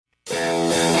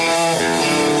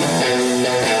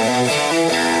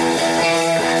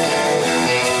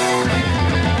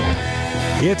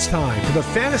It's time for the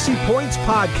Fantasy Points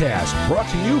Podcast, brought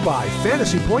to you by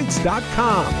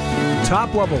FantasyPoints.com.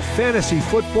 Top-level fantasy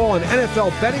football and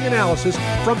NFL betting analysis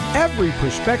from every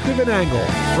perspective and angle,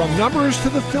 from numbers to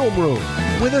the film room,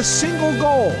 with a single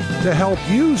goal to help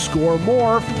you score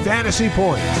more fantasy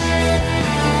points.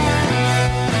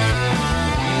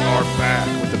 We are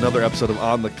back with another episode of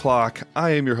On the Clock. I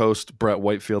am your host, Brett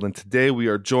Whitefield, and today we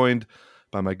are joined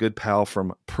by my good pal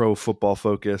from Pro Football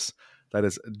Focus. That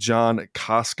is John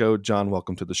Kosko. John,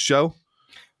 welcome to the show.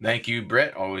 Thank you,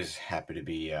 Brett. Always happy to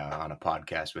be on a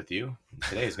podcast with you.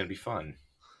 Today is going to be fun.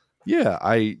 Yeah,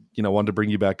 I wanted to bring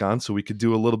you back on so we could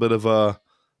do a little bit of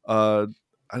I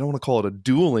don't want to call it a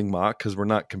dueling mock because we're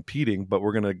not competing, but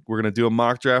we're gonna do a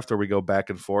mock draft where we go back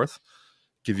and forth,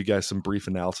 give you guys some brief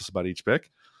analysis about each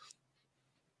pick.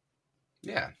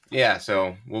 Yeah.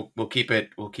 So we'll keep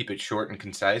it short and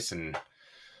concise, and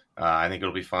I think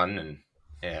it'll be fun, and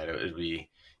yeah,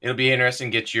 it'll be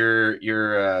interesting to get your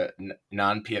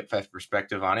non PFF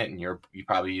perspective on it, and you're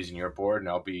probably using your board, and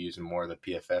I'll be using more of the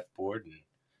PFF board,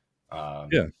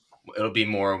 and it'll be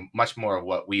much more of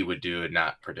what we would do and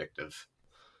not predictive.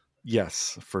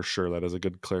 Yes, for sure. That is a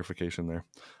good clarification there.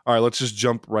 All right, let's just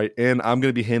jump right in. I'm going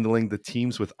to be handling the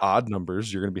teams with odd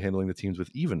numbers. You're going to be handling the teams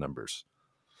with even numbers.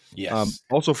 Yes.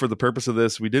 Also, for the purpose of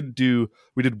this, we did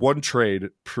one trade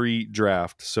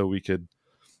pre-draft so we could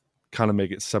kind of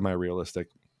make it semi-realistic.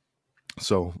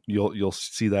 So you'll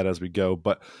see that as we go.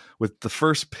 But with the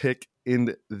first pick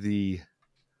in the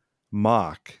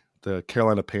mock, the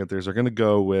Carolina Panthers are going to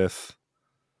go with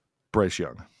Bryce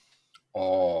Young.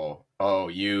 You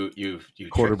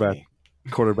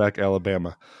quarterback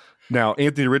Alabama. Now,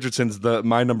 Anthony Richardson's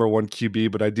my number one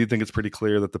QB, but I do think it's pretty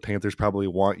clear that the Panthers probably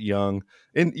want Young.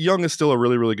 And Young is still a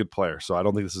really, really good player, so I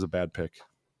don't think this is a bad pick.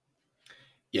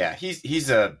 Yeah,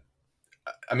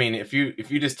 I mean, if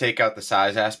you just take out the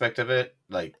size aspect of it,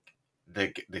 like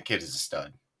the kid is a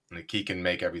stud. Like, he can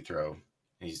make every throw.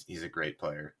 He's a great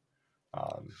player.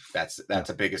 That's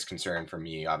the biggest concern for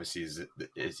me. Obviously,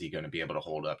 is he going to be able to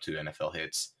hold up to NFL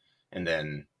hits? And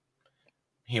then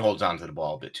he holds on to the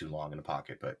ball a bit too long in the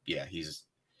pocket. But yeah, he's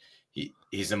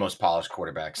the most polished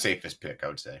quarterback, safest pick, I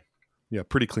would say. Yeah,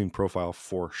 pretty clean profile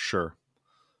for sure.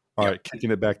 All right, kicking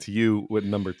it back to you with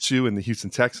number 2 in the Houston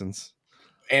Texans.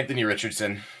 Anthony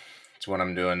Richardson. That's what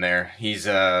I'm doing there. He's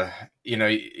you're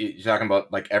talking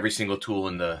about like every single tool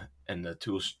in the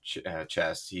tool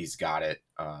chest. He's got it.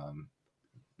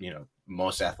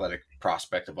 Most athletic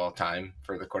prospect of all time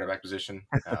for the quarterback position.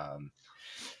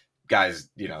 Guys,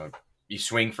 you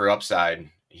swing for upside.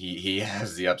 He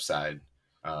has the upside.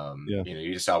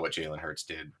 You just saw what Jalen Hurts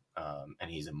did, and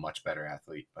he's a much better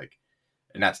athlete.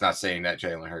 And that's not saying that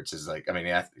Jalen Hurts is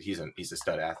he's a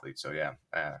stud athlete. So yeah,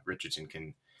 Richardson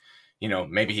can,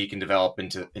 maybe he can develop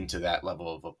into that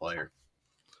level of a player.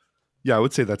 Yeah, I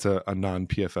would say that's a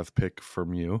non-PFF pick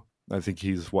from you. I think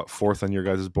he's 4th on your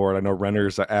guys' board. I know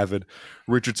Renner's an avid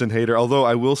Richardson hater, although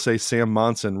I will say Sam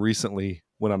Monson recently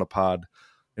went on a pod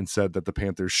and said that the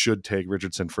Panthers should take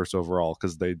Richardson first overall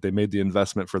because they made the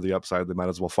investment for the upside. They might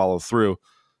as well follow through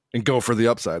and go for the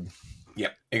upside. Yeah,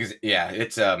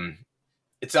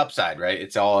 it's upside, right?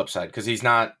 It's all upside because he's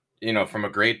not, from a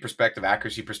grade perspective,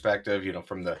 accuracy perspective,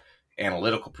 from the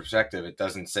analytical perspective, it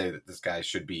doesn't say that this guy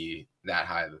should be that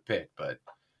high of a pick. But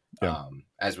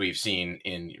as we've seen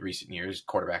in recent years,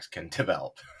 quarterbacks can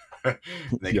develop.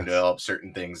 They can develop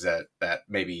certain things that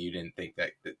maybe you didn't think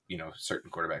that certain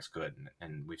quarterbacks could,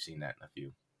 and we've seen that in a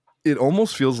few. It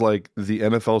almost feels like the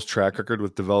NFL's track record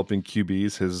with developing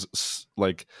QBs has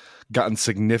gotten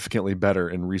significantly better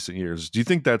in recent years. Do you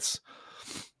think that's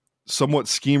somewhat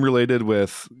scheme related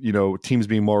with, teams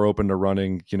being more open to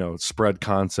running, spread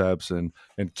concepts and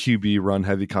QB run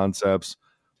heavy concepts,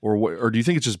 or do you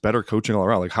think it's just better coaching all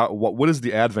around? What is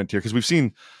the advent here? Because we've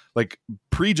seen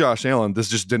pre Josh Allen, this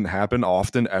just didn't happen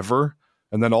often ever.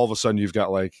 And then all of a sudden you've got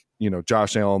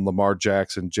Josh Allen, Lamar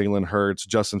Jackson, Jalen Hurts,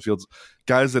 Justin Fields,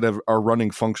 guys that are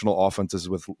running functional offenses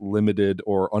with limited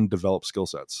or undeveloped skill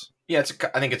sets. Yeah,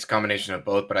 I think it's a combination of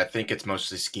both, but I think it's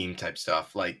mostly scheme type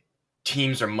stuff.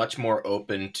 Teams are much more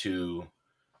open to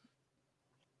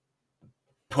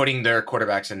putting their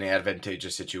quarterbacks in the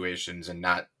advantageous situations and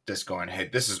not just going, hey,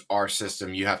 this is our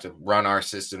system. You have to run our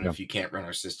system. If you can't run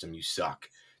our system, you suck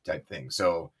type thing.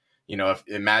 So, if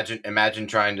imagine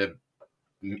trying to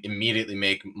immediately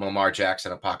make Lamar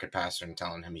Jackson a pocket passer and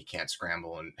telling him he can't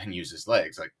scramble and use his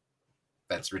legs.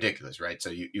 That's ridiculous, right? So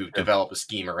you develop a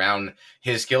scheme around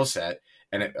his skill set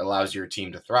and it allows your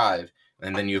team to thrive.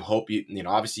 And then you hope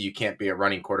obviously you can't be a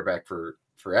running quarterback for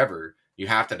forever. You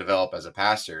have to develop as a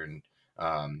passer. And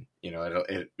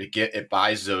It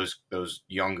buys those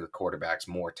younger quarterbacks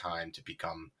more time to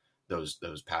become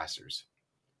those passers.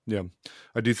 Yeah,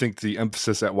 I do think the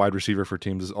emphasis at wide receiver for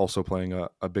teams is also playing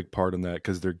a big part in that,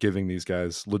 because they're giving these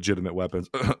guys legitimate weapons,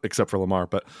 except for Lamar.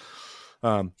 But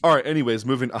all right, anyways,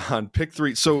 moving on. Pick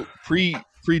 3. So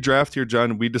pre-draft here,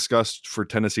 John, we discussed for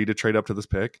Tennessee to trade up to this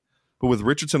pick. But with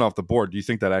Richardson off the board, do you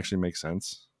think that actually makes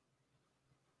sense?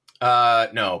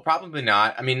 No, probably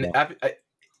not. I mean, Yeah.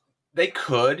 they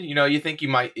could. You think you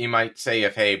might say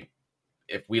if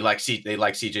we they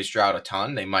like CJ Stroud a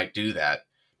ton, they might do that,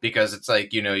 because it's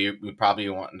like, you probably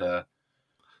wanting to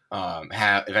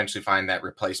eventually find that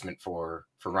replacement for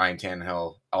Ryan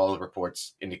Tannehill. All the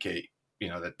reports indicate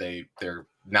that they're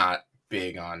not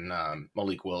big on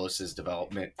Malik Willis's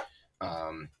development.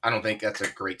 I don't think that's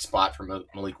a great spot for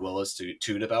Malik Willis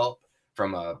to develop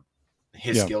from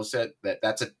his skill set.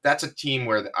 That's a team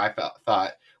where I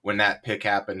thought when that pick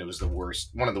happened, it was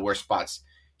one of the worst spots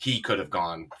he could have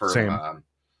gone from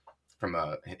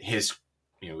his.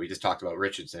 We just talked about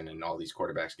Richardson and all these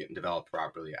quarterbacks getting developed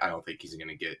properly. I don't think he's going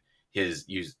to get his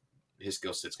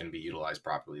skill set's going to be utilized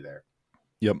properly there.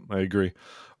 Yep, I agree.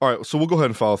 All right, so we'll go ahead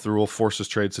and follow through. We'll force this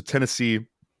trade. So Tennessee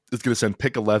is going to send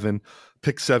pick 11,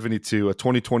 pick 72, a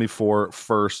 2024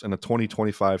 first, and a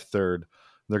 2025 third.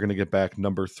 They're going to get back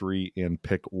number 3 and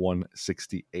pick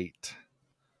 168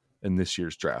 in this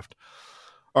year's draft.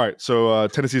 All right, so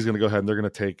Tennessee is going to go ahead and they're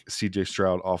going to take CJ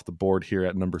Stroud off the board here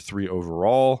at number 3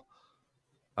 overall.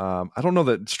 I don't know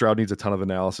that Stroud needs a ton of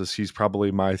analysis. He's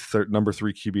probably my number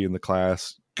 3 QB in the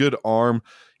class. Good arm.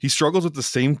 He struggles with the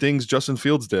same things Justin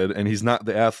Fields did, and he's not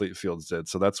the athlete Fields did.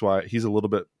 So that's why he's I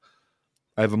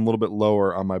have him a little bit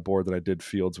lower on my board than I did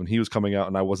Fields when he was coming out,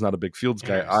 and I was not a big Fields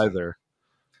guy either.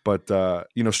 But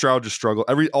Stroud just struggled.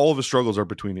 All of his struggles are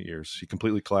between the ears. He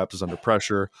completely collapses under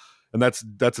pressure, and that's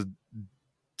a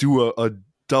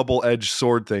double-edged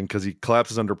sword thing, because he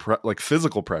collapses under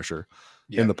physical pressure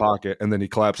in the pocket, and then he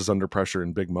collapses under pressure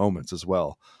in big moments as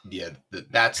well. Yeah,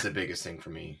 that's the biggest thing for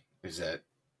me, is that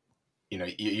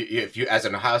if you as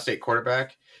an Ohio State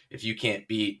quarterback, if you can't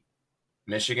beat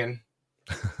Michigan,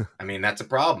 I mean, that's a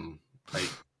problem.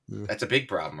 That's a big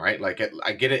problem, right?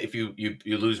 I get it if you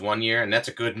lose one year, and that's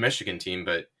a good Michigan team,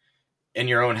 but in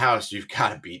your own house, you've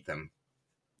got to beat them.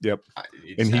 Yep.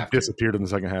 And he disappeared in the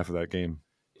second half of that game.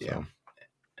 So. Yeah.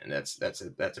 And that's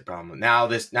a problem. Now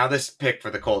this pick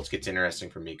for the Colts gets interesting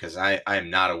for me, because I am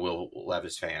not a Will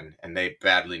Levis fan, and they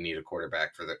badly need a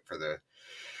quarterback for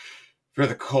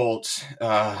the Colts.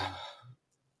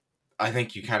 I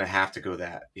think you kind of have to go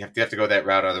that. You have to go that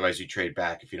route, otherwise you trade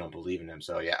back if you don't believe in him.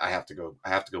 So yeah, I have to go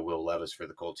Will Levis for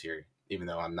the Colts here, even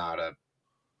though I'm not a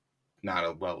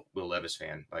Will Levis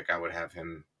fan. I would have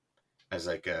him as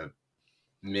a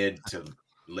mid to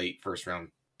late first round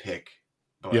pick.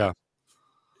 But yeah.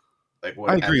 I agree.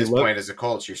 At this point, as a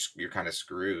Colts, you're kind of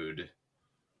screwed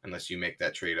unless you make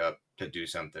that trade up to do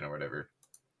something or whatever.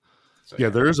 So, yeah,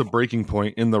 there is a breaking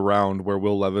point in the round where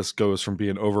Will Levis goes from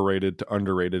being overrated to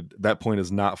underrated. That point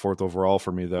is not 4th overall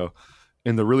for me, though.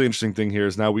 And the really interesting thing here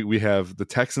is now we have the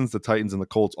Texans, the Titans, and the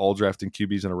Colts all drafting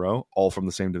QBs in a row, all from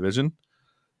the same division.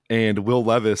 And Will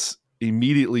Levis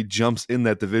immediately jumps in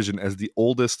that division as the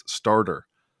oldest starter.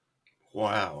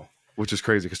 Wow. Which is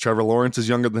crazy, because Trevor Lawrence is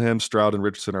younger than him. Stroud and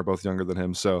Richardson are both younger than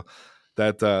him. So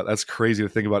that's crazy to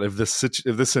think about. If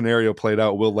this scenario played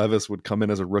out, Will Levis would come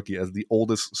in as a rookie as the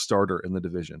oldest starter in the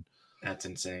division. That's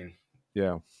insane.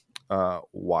 Yeah,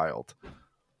 wild.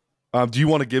 Do you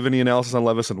want to give any analysis on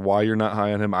Levis and why you're not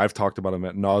high on him? I've talked about him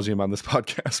ad nauseum on this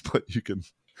podcast, but you can.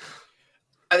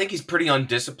 I think he's pretty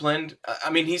undisciplined. I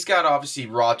mean, he's got obviously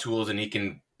raw tools, and he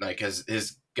can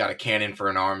has got a cannon for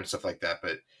an arm and stuff like that,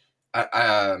 but.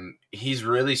 He's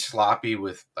really sloppy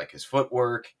with his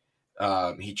footwork.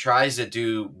 He tries to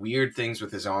do weird things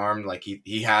with his arm.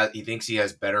 He thinks he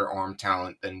has better arm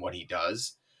talent than what he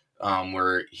does.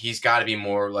 Where he's got to be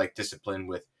more disciplined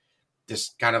with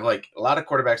just kind of a lot of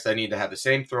quarterbacks that need to have the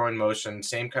same throwing motion,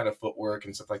 same kind of footwork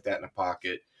and stuff like that in a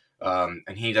pocket.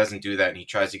 And he doesn't do that, and he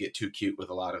tries to get too cute with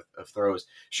a lot of throws.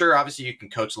 Sure, obviously you can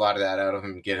coach a lot of that out of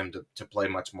him and get him to play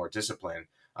much more disciplined.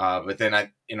 But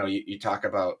then you talk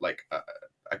about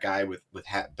a guy with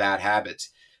bad habits.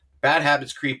 Bad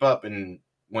habits creep up, and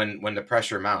when the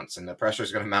pressure mounts, and the pressure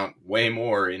is going to mount way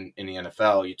more in the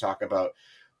NFL. You talk about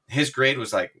his grade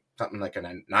was something like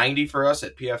a 90 for us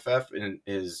at PFF, and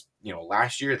his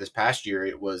this past year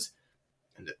it was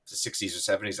in the 60s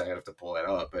or 70s. I have to pull that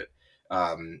up, but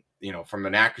from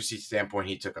an accuracy standpoint,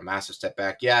 he took a massive step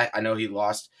back. Yeah, I know he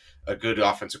lost a good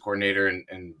offensive coordinator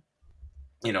and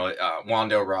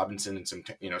Wan'Dale Robinson and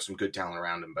some good talent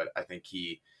around him, but I think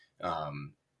he,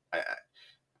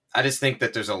 I just think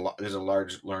that there's a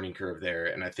large learning curve there,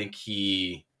 and I think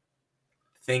he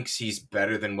thinks he's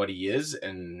better than what he is,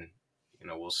 and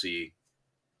we'll see.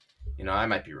 I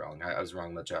might be wrong. I was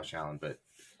wrong with Josh Allen, but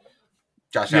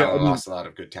Josh Yeah, Allen lost a lot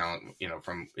of good talent,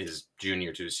 from his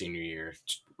junior to his senior year,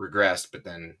 regressed, but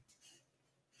then,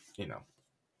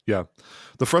 Yeah.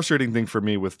 The frustrating thing for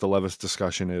me with the Levis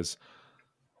discussion is,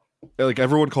 like,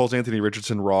 everyone calls Anthony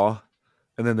Richardson raw,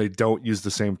 and then they don't use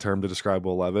the same term to describe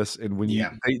Will Levis. And when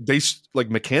they like,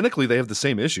 mechanically, they have the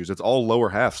same issues. It's all lower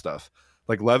half stuff.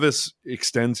 Like, Levis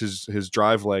extends his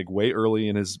drive leg way early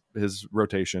in his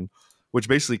rotation, which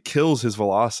basically kills his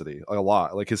velocity a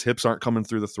lot. Like, his hips aren't coming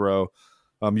through the throw.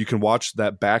 You can watch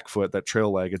that back foot, that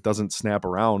trail leg. It doesn't snap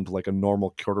around like a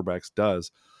normal quarterback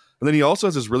does. And then he also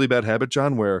has this really bad habit,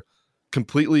 John, where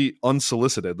completely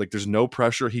unsolicited, like, there's no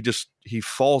pressure, he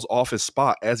falls off his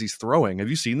spot as he's throwing. Have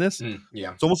you seen this?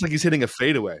 Yeah. It's almost like he's hitting a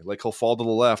fadeaway. Like, he'll fall to the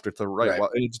left or to the right. Well,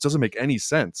 it just doesn't make any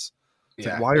sense. It's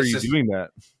like, why are you doing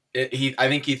that? I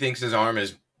think he thinks his arm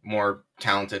is more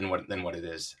talented than what it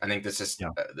is. I think that's just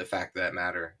the fact of that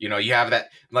matter. You have that,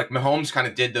 like, Mahomes kind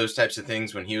of did those types of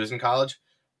things when he was in college,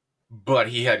 but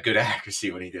he had good accuracy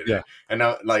when he did it. And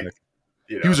now, like,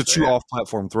 he was a true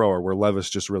off-platform thrower, where Levis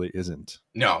just really isn't.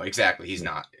 No, exactly. He's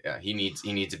not. Yeah, he needs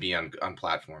to be on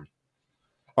platform.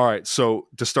 All right, so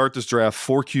to start this draft,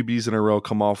 4 QBs in a row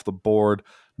come off the board.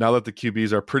 Now that the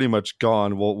QBs are pretty much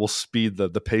gone, we'll speed the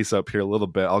pace up here a little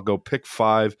bit. I'll go pick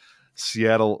 5,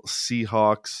 Seattle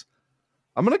Seahawks.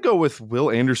 I'm going to go with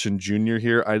Will Anderson Jr.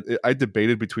 here. I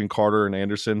debated between Carter and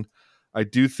Anderson. I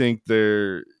do think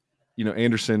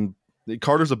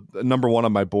Carter's a number 1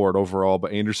 on my board overall,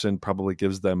 but Anderson probably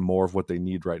gives them more of what they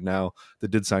need right now. They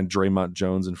did sign Draymond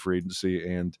Jones in free agency,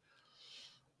 and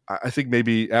I think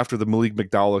maybe after the Malik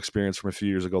McDowell experience from a few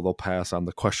years ago, they'll pass on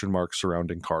the question marks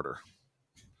surrounding Carter.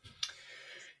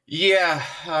 Yeah.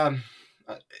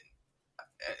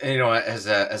 As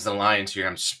the Lions here,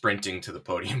 I'm sprinting to the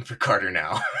podium for Carter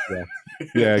now.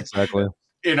 Yeah, exactly.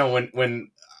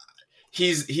 When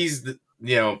he's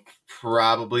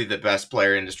probably the best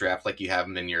player in this draft. Like, you have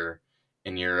him in your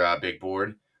big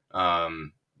board. At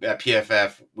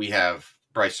PFF, we have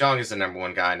Bryce Young is the number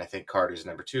 1 guy, and I think Carter's the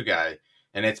number 2 guy,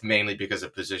 and it's mainly because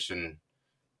of position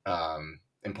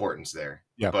importance there.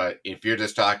 Yeah. But if you're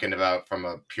just talking about from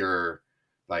a pure,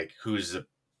 like, who's the,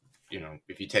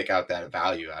 if you take out that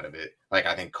value out of it, like,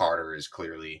 I think Carter is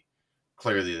clearly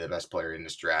the best player in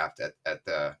this draft at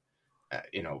the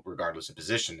regardless of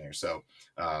position there. So,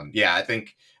 I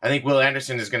think Will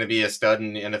Anderson is going to be a stud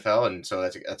in the NFL, and so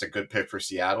that's a good pick for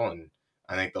Seattle. And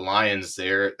I think the Lions,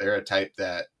 they're a type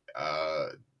that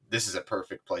this is a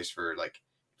perfect place for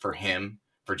him,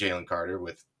 for Jalen Carter,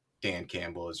 with Dan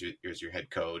Campbell as your head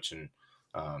coach, and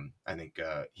I think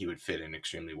he would fit in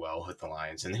extremely well with the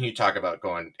Lions. And then you talk about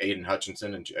going Aiden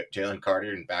Hutchinson and Jalen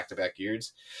Carter in back-to-back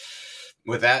years.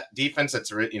 With that defense,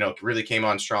 that's really came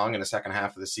on strong in the second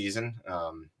half of the season,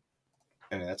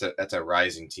 and that's a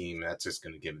rising team. That's just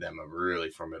going to give them a really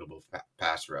formidable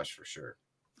pass rush for sure.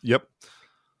 Yep.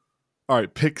 All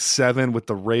right, pick 7 with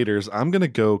the Raiders. I'm going to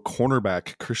go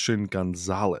cornerback Christian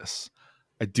Gonzalez.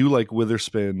 I do like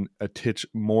Witherspoon a titch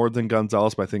more than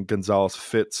Gonzalez, but I think Gonzalez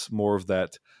fits more of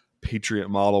that Patriot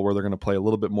model where they're going to play a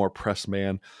little bit more press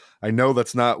man. I know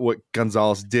that's not what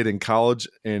Gonzalez did in college,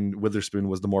 and Witherspoon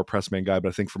was the more press man guy, but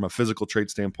I think from a physical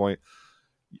trait standpoint,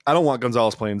 I don't want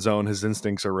Gonzalez playing zone. His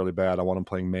instincts are really bad. I want him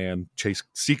playing man, chase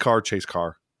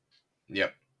car.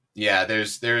 Yep. Yeah,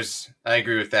 I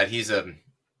agree with that. He's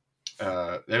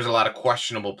there's a lot of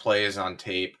questionable plays on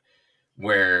tape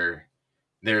where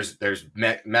there's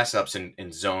mess ups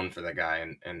in zone for the guy,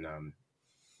 and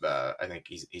I think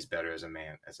he's better as a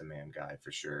man guy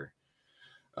for sure.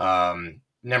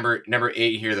 Number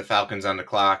 8 here, the Falcons on the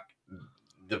clock.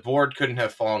 The board couldn't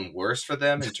have fallen worse for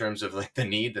them in terms of, like, the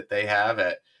need that they have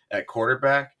at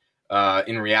quarterback.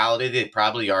 In reality, they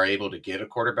probably are able to get a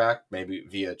quarterback, maybe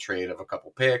via trade of a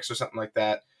couple picks or something like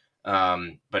that.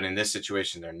 But in this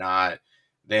situation, they're not.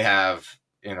 They have,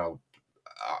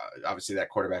 obviously that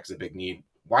quarterback is a big need.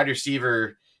 Wide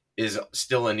receiver is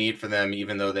still a need for them,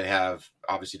 even though they have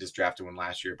obviously just drafted one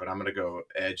last year. But I'm going to go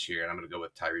edge here, and I'm going to go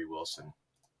with Tyree Wilson.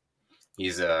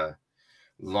 He's a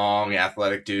long,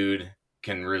 athletic dude,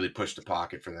 can really push the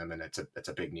pocket for them, and it's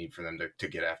a big need for them to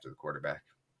get after the quarterback.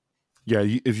 Yeah,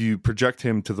 if you project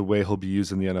him to the way he'll be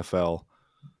used in the NFL,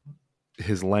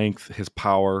 his length, his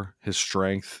power, his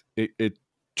strength, it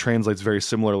translates very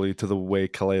similarly to the way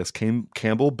Calais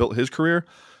Campbell built his career.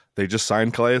 They just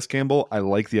signed Calais Campbell. I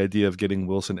like the idea of getting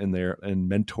Wilson in there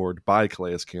and mentored by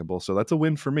Calais Campbell. So that's a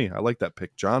win for me. I like that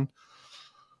pick, John.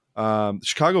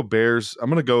 Chicago Bears, I'm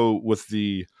going to go with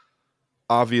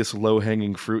obvious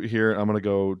low-hanging fruit here. I'm going to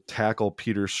go tackle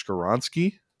Peter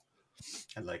Skoronski.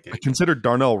 I like I it. consider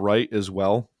Darnell Wright as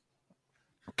well,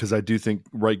 because I do think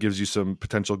Wright gives you some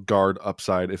potential guard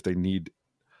upside if they need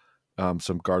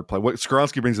some guard play. What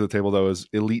Skoronski brings to the table, though, is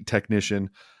elite technician,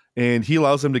 and he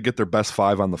allows them to get their best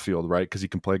 5 on the field, right? Because he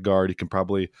can play guard. He can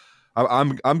probably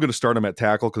I'm going to start him at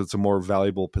tackle because it's a more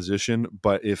valuable position.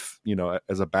 But if,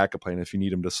 as a backup plan, if you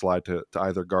need him to slide to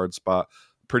either guard spot,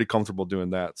 pretty comfortable doing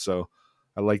that. So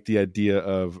I like the idea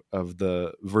of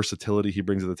the versatility he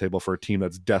brings to the table for a team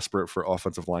that's desperate for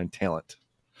offensive line talent.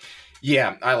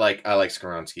 Yeah, I like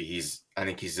Skoronski. I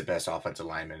think he's the best offensive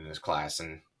lineman in his class,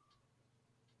 and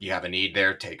you have a need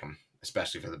there, take him.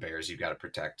 Especially for the Bears, you've got to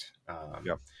protect.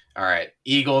 Yep. All right,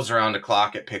 Eagles are on the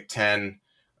clock at pick 10.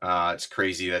 It's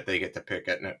crazy that they get to pick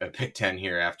at pick 10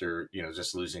 here after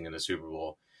just losing in the Super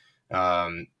Bowl.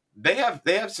 They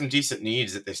have some decent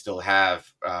needs that they still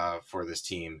have for this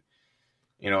team.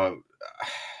 That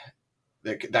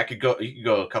could go. You could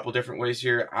go a couple different ways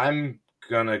here. I'm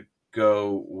gonna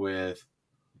go with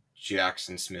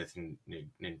Jackson Smith and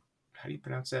how do you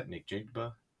pronounce that?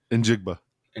 Njigba.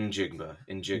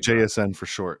 JSN for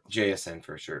short. JSN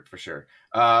for sure.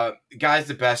 Guy's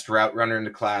the best route runner in the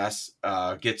class.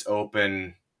 Gets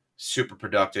open, super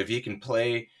productive. He can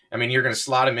play. I mean, you're going to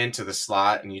slot him into the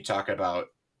slot, and you talk about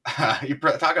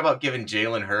giving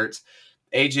Jalen Hurts,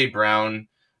 AJ Brown,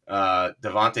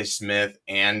 Devontae Smith,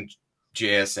 and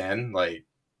JSN like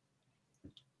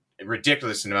a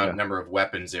ridiculous number of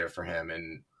weapons there for him,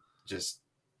 and just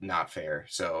not fair.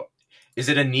 So, is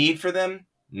it a need for them?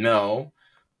 No.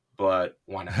 But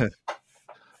why not?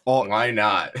 Why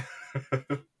not?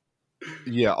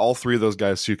 Yeah, all 3 of those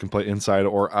guys who can play inside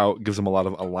or out gives them a lot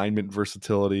of alignment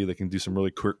versatility. They can do some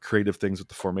really creative things with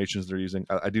the formations they're using.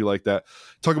 I do like that.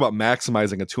 Talk about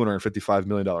maximizing a $255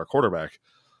 million quarterback.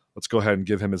 Let's go ahead and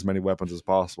give him as many weapons as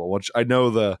possible, which I know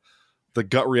the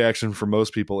gut reaction for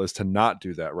most people is to not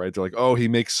do that, right? They're like, oh, he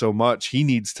makes so much. He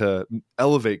needs to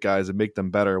elevate guys and make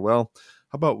them better. Well,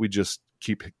 how about we just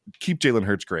keep Jalen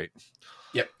Hurts great?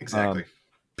 Yep, exactly.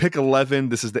 Pick 11.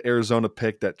 This is the Arizona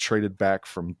pick that traded back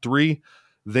from 3.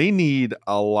 They need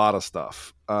a lot of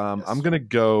stuff. Yes. I'm going to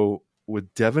go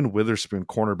with Devin Witherspoon,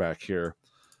 cornerback here.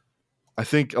 I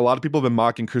think a lot of people have been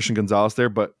mocking Christian Gonzalez there,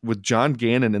 but with John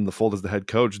Gannon in the fold as the head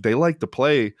coach, they like to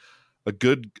play a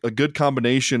good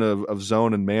combination of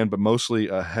zone and man, but mostly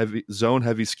a heavy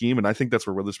scheme. And I think that's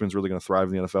where Witherspoon's really going to thrive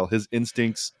in the NFL. His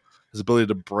instincts, his ability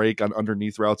to break on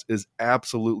underneath routes is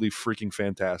absolutely freaking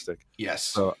fantastic. Yes.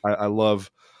 So I love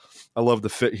the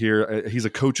fit here. He's a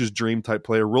coach's dream type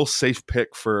player. Real safe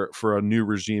pick for a new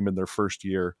regime in their first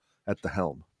year at the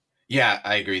helm. Yeah,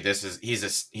 I agree. He's a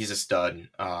stud.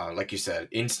 Like you said,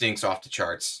 instincts off the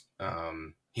charts.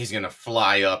 He's gonna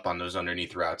fly up on those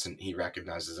underneath routes, and he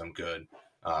recognizes them good.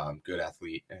 Good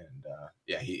athlete,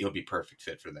 and he'll be perfect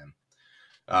fit for them.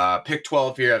 Pick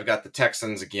 12 here. I've got the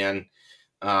Texans again.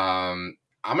 I'm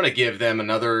going to give them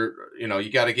another,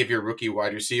 you got to give your rookie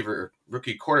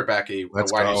quarterback a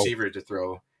wide receiver to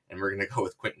throw, and we're going to go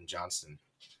with Quentin Johnston.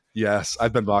 Yes,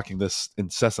 I've been mocking this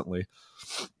incessantly.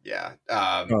 Yeah.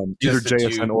 Either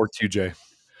JSN or QJ.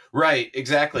 Right,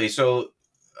 exactly. So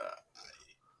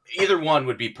either one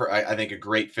would be, I think, a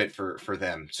great fit for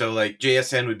them. So like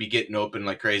JSN would be getting open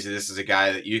like crazy. This is a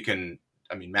guy that you can,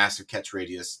 massive catch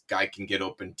radius, guy can get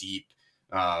open deep.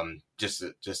 Just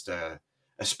a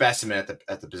specimen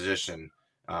at the position,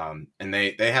 and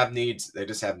they have needs. They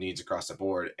just have needs across the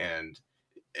board. And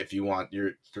if you want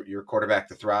your quarterback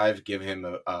to thrive, give him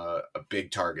a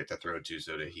big target to throw to,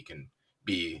 so that he can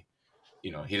be,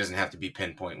 he doesn't have to be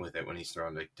pinpoint with it when he's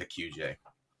throwing to QJ.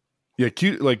 Yeah,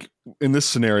 like in this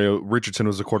scenario, Richardson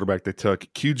was the quarterback they took.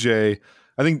 QJ,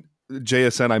 I think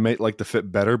JSN I might like to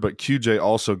fit better, but QJ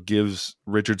also gives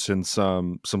Richardson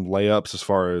some layups as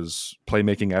far as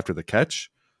playmaking after the catch.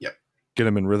 Get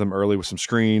him in rhythm early with some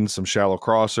screens, some shallow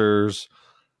crossers,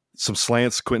 some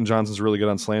slants. Quentin Johnston's really good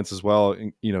on slants as well.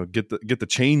 And, get the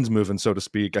chains moving, so to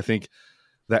speak. I think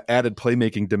that added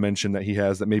playmaking dimension that he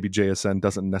has that maybe JSN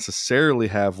doesn't necessarily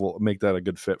have will make that a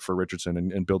good fit for Richardson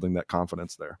and building that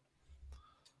confidence there.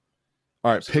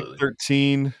 All right, Absolutely. Pick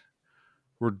 13.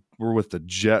 We're with the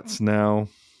Jets now.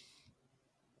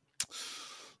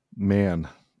 Man,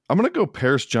 I'm going to go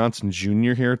Paris Johnson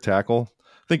Jr. here, tackle.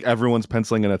 I think everyone's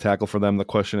penciling in a tackle for them. The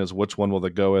question is, which one will they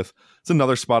go with? It's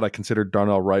another spot I considered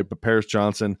Darnell Wright, but Paris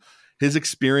Johnson, his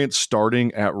experience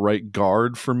starting at right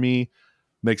guard for me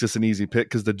makes this an easy pick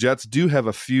because the Jets do have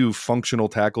a few functional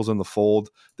tackles in the fold.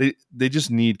 They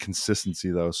just need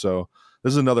consistency though. So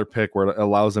this is another pick where it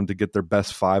allows them to get their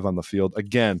best 5 on the field.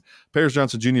 Again, Paris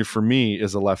Johnson Jr. for me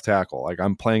is a left tackle. Like,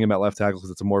 I'm playing him at left tackle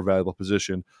because it's a more valuable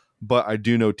position, but I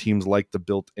do know teams like the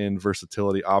built-in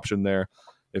versatility option there.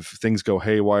 If things go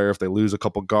haywire, if they lose a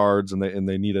couple guards and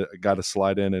they need a guy to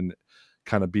slide in and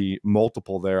kind of be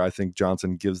multiple there, I think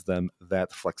Johnson gives them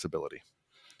that flexibility.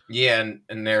 Yeah,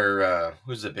 and they're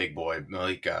who's the big boy?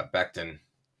 Malik Becton.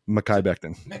 Mekhi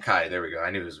Becton. Mekhi, there we go.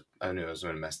 I knew I was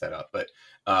going to mess that up, but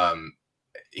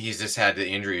he's just had the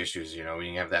injury issues. You know, when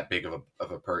you have that big of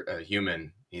a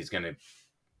human, he's going to.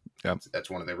 Yep. That's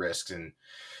one of the risks, and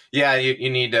yeah, you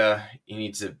need to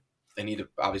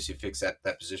obviously fix that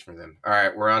position for them. All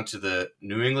right, we're on to the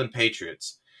New England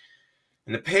Patriots,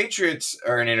 and the Patriots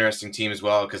are an interesting team as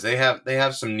well because they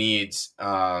have some needs.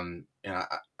 And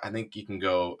I think you can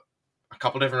go a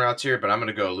couple different routes here, but I'm going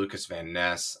to go Lucas Van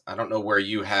Ness. I don't know where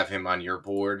you have him on your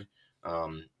board.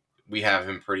 We have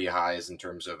him pretty high as in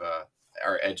terms of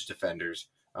our edge defenders.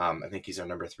 I think he's our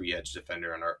number 3 edge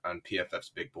defender on PFF's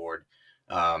big board.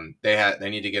 They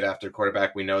need to get after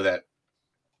quarterback. We know that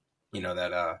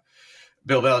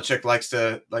Bill Belichick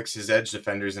likes his edge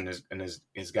defenders and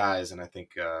his guys, and I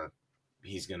think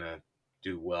he's going to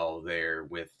do well there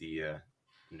with the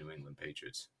New England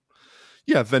Patriots.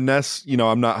 Yeah, Van Ness,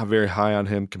 I'm not very high on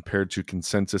him compared to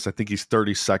consensus. I think he's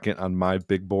 32nd on my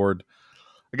big board.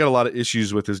 I got a lot of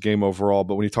issues with his game overall,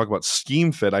 but when you talk about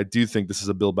scheme fit, I do think this is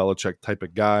a Bill Belichick type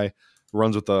of guy.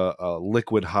 Runs with a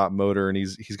liquid hot motor, and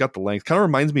he's got the length. Kind of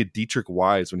reminds me of Dietrich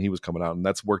Wise when he was coming out, and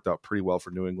that's worked out pretty well for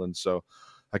New England. So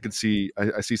I could see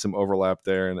I see some overlap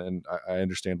there, and I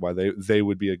understand why they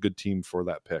would be a good team for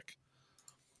that pick.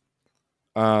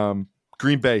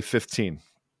 Green Bay 15.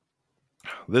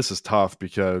 This is tough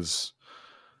because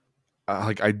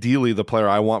ideally the player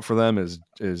I want for them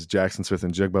is Jackson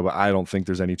Smith-Njigba, but I don't think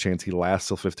there's any chance he lasts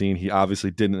till 15. He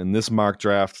obviously didn't in this mock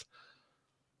draft.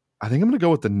 I think I'm going to go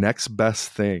with the next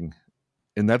best thing,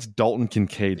 and that's Dalton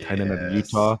Kincaid, tight end of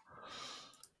Utah.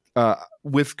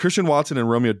 With Christian Watson and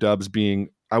Romeo Doubs being,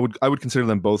 I would consider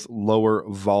them both lower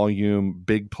volume,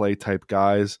 big play type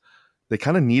guys. They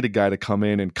kind of need a guy to come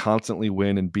in and constantly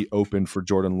win and be open for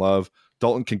Jordan Love.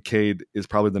 Dalton Kincaid is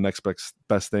probably the next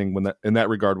best thing in that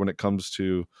regard when it comes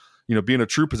to being a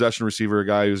true possession receiver, a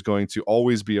guy who's going to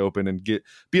always be open and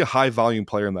be a high volume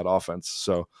player in that offense.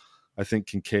 So I think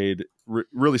Kincaid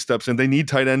really steps in. They need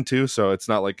tight end too, so it's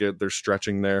not like they're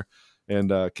stretching there. And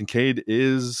Kincaid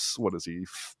is, what is he?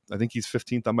 I think he's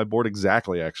 15th on my board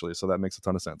exactly, actually. So that makes a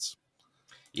ton of sense.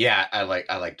 Yeah, I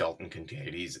like Dalton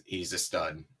Kincaid. He's a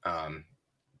stud.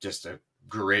 Just a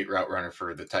great route runner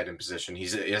for the tight end position.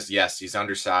 He's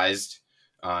undersized.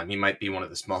 He might be one of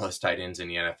the smallest tight ends in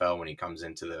the NFL when he comes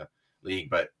into the league,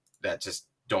 but that just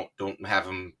don't have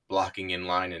him blocking in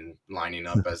line and lining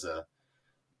up as a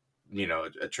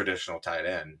traditional tight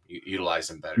end. Utilize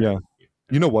him better. Yeah.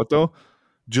 You know what though?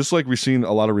 Just like we've seen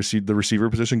a lot of the receiver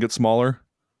position get smaller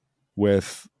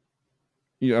with,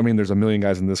 there's a million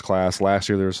guys in this class. Last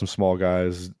year, there were some small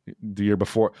guys. The year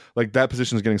before, like that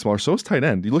position is getting smaller. So is tight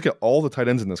end. You look at all the tight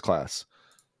ends in this class.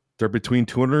 They're between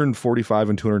 245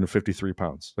 and 253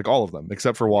 pounds, like all of them,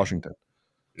 except for Washington.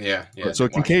 Yeah. So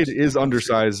Kincaid is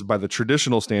undersized by the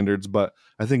traditional standards, but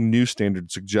I think new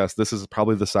standards suggest this is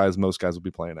probably the size most guys will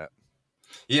be playing at.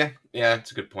 Yeah,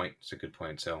 it's a good point.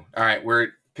 So, all right, we're at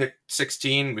pick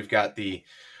 16. We've got the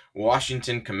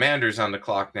Washington Commanders on the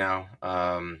clock now.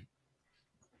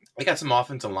 They got some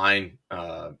offensive line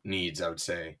needs, I would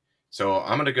say. So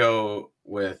I'm going to go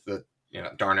with the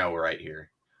Darnell right here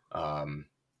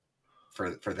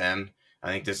for them.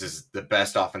 I think this is the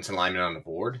best offensive lineman on the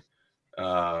board.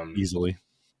 Easily.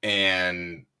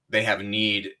 And they have a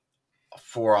need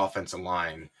for offensive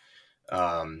line.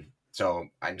 So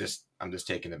I'm just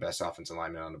taking the best offensive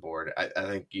lineman on the board. I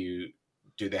think do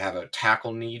they have a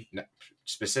tackle need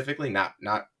specifically? Not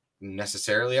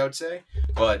necessarily, I would say,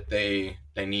 but they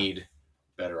need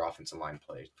better offensive line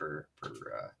play for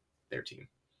their team.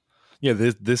 Yeah,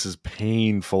 this is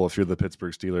painful if you're the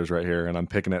Pittsburgh Steelers right here, and I'm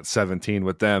picking at 17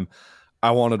 with them. I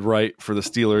wanted Wright for the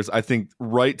Steelers. I think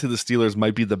Wright to the Steelers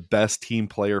might be the best team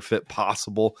player fit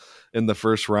possible in the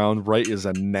first round. Wright is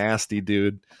a nasty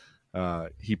dude.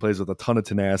 He plays with a ton of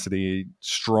tenacity,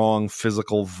 strong,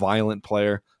 physical, violent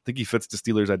player. I think he fits the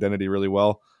Steelers' identity really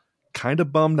well. Kind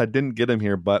of bummed I didn't get him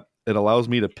here, but it allows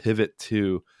me to pivot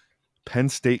to Penn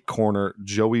State corner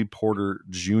Joey Porter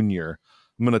Jr.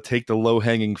 I'm going to take the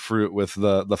low-hanging fruit with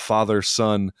the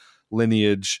father-son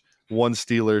lineage, one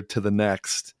Steeler to the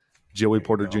next. Joey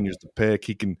Porter Jr. is the pick.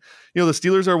 He can, the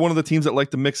Steelers are one of the teams that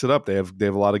like to mix it up. They have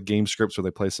a lot of game scripts where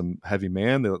they play some heavy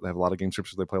man. They have a lot of game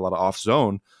scripts where they play a lot of off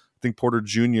zone. think Porter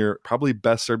Jr. probably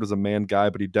best served as a man guy,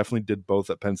 but he definitely did both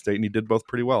at Penn State, and he did both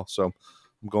pretty well. So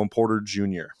I'm going Porter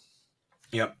Jr.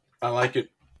 Yep, I like it.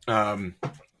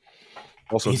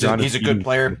 Also, he's a good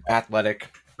player, athletic.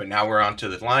 But now we're on to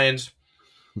the Lions.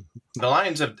 The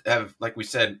Lions have, like we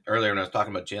said earlier when I was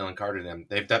talking about Jalen Carter,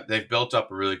 they've built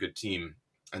up a really good team,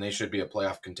 and they should be a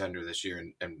playoff contender this year,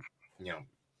 and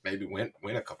maybe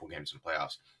win a couple games in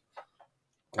playoffs.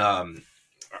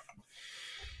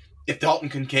 If Dalton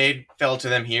Kincaid fell to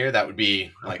them here, that would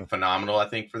be like phenomenal, I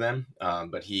think, for them.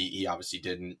 But he obviously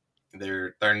didn't.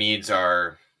 Their needs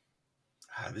are.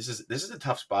 This is a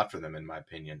tough spot for them, in my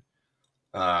opinion.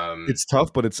 It's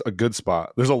tough, but it's a good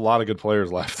spot. There's a lot of good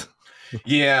players left.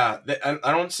 Yeah,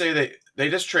 I don't say they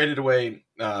just traded away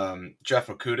Jeff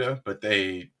Okudah, but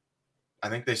I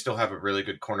think they still have a really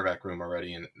good cornerback room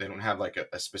already, and they don't have like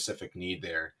a specific need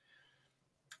there.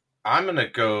 I'm gonna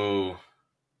go.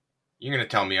 You're gonna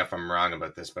tell me if I'm wrong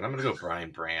about this, but I'm gonna go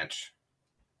Brian Branch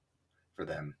for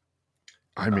them.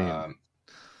 I mean,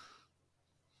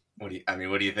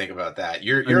 what do you think about that?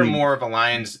 You're more of a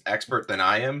Lions expert than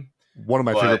I am. One of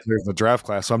my favorite players in the draft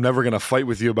class, so I'm never going to fight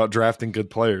with you about drafting good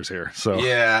players here. So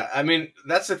yeah, I mean,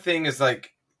 that's the thing is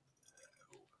like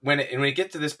when we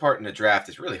get to this part in the draft,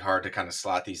 it's really hard to kind of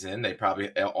slot these in. They probably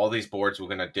all these boards were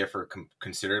going to differ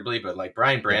considerably, but like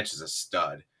Brian Branch is a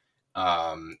stud,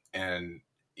 and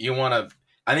you want to.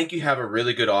 I think you have a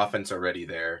really good offense already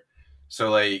there, so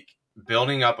like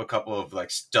building up a couple of like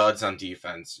studs on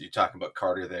defense. You're talking about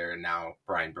Carter there, and now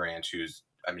Brian Branch, who's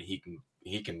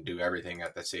he can do everything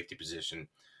at the safety position.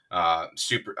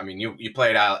 Super. I mean, you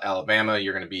play at Alabama,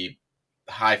 you're going to be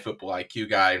a high football IQ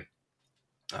guy.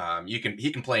 He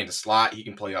can play in the slot. He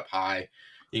can play up high.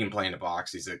 He can play in the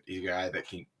box. He's a guy that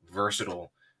can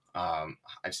versatile.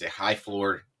 I'd say high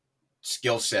floor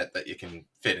skill set that you can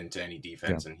fit into any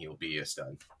defense, and he'll be a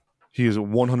stud. He is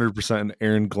 100% an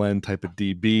Aaron Glenn type of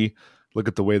DB. Look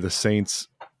at the way the Saints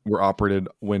were operated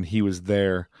when he was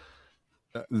there.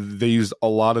 They used a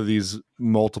lot of these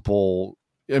multiple.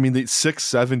 I mean, the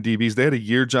 6-7 DBs. They had a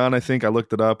year, John. I think I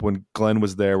looked it up when Glenn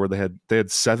was there, where they had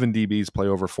 7 DBs play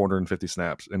over 450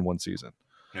 snaps in one season.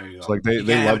 There you go. So like they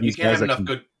love these guys. You can't have enough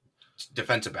good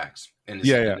defensive backs.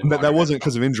 That wasn't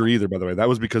because of injury either, by the way. That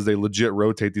was because they legit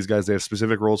rotate these guys. They have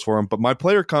specific roles for them. But my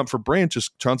player comp for Branch is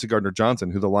Chauncey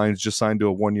Gardner-Johnson, who the Lions just signed to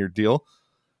a 1-year deal.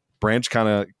 Branch kind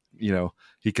of,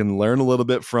 he can learn a little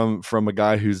bit from a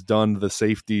guy who's done the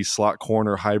safety slot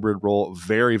corner hybrid role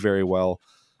very, very well.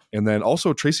 And then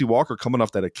also Tracy Walker coming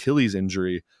off that Achilles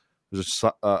injury. There's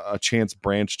a chance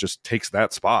Branch just takes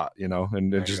that spot,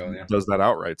 and it just does that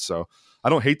outright. So I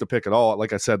don't hate the pick at all.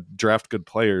 Like I said, draft good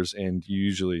players and you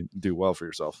usually do well for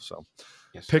yourself. So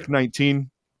pick 19,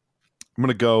 I'm going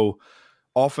to go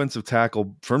offensive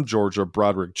tackle from Georgia,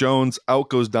 Broderick Jones. Out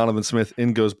goes Donovan Smith,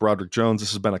 in goes Broderick Jones.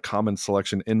 This has been a common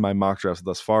selection in my mock drafts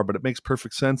thus far, but it makes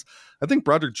perfect sense. I think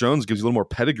Broderick Jones gives you a little more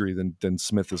pedigree than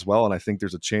Smith as well, and I think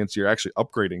there's a chance you're actually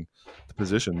upgrading the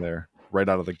position there right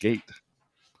out of the gate.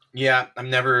 Yeah, I'm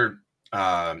never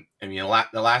the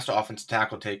last offensive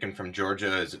tackle taken from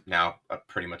Georgia is now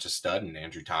pretty much a stud, and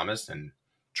Andrew Thomas. And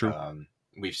true,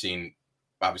 we've seen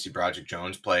obviously Broderick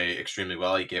Jones play extremely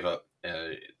well. He gave up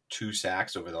 2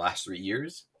 sacks over the last 3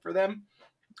 years for them,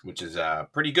 which is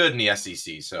pretty good in the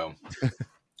SEC. So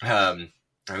I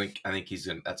think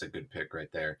that's a good pick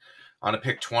right there. On a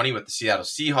pick 20 with the Seattle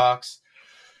Seahawks,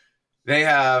 they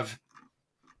have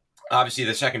obviously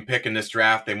the second pick in this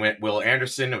draft. They went Will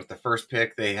Anderson with the first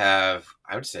pick. They have,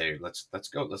 I would say, let's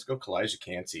go Kalijah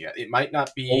Kancey. It might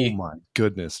not be. Oh my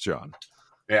goodness, John.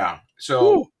 Yeah.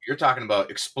 So you're talking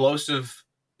about explosive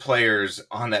players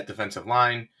on that defensive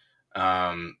line.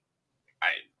 Why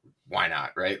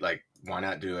not, right? Like, why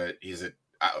not do it? He's a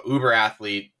uber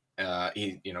athlete.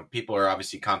 People are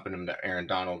obviously comparing him to Aaron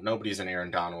Donald. Nobody's an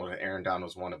Aaron Donald. Aaron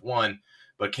Donald's one of one,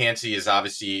 but Kancey is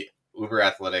obviously uber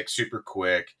athletic, super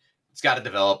quick. It's got to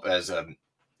develop as some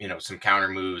counter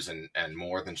moves and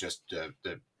more than just to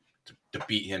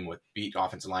beat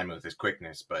offensive linemen with his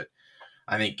quickness. But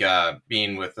I think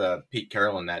being with Pete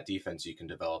Carroll in that defense, you can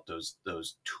develop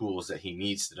those tools that he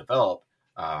needs to develop,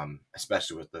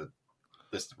 especially with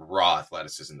this raw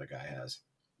athleticism the guy has.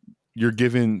 You're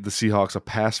giving the Seahawks a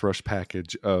pass rush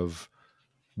package of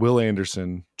Will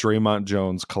Anderson, Draymond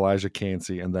Jones, Kalijah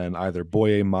Kancey, and then either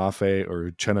Boye Mafe or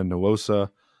Uchenna Nwosu.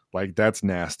 Like, that's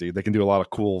nasty. They can do a lot of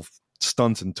cool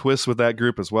stunts and twists with that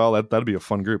group as well. That'd be a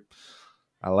fun group.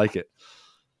 I like it.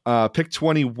 Pick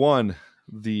 21,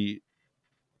 the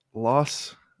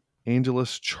Los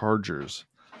Angeles Chargers.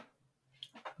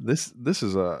 This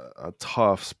is a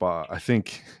tough spot. I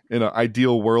think in an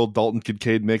ideal world, Dalton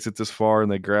Kincaid makes it this far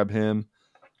and they grab him.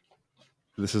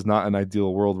 This is not an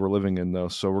ideal world we're living in, though.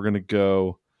 So we're going to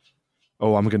go.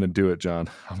 Oh, I'm going to do it, John.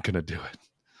 I'm going to do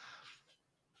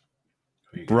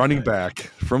it. Running back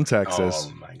from Texas,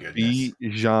 Oh my goodness,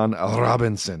 Bijan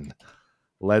Robinson.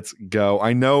 Let's go.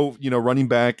 I know, running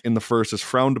back in the first is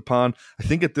frowned upon. I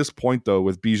think at this point, though,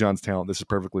 with Bijan's talent, this is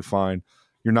perfectly fine.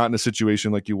 You're not in a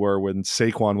situation like you were when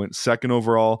Saquon went second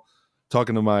overall.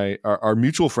 Talking to our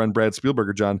mutual friend, Brad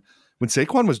Spielberger, John, when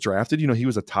Saquon was drafted, he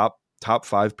was a top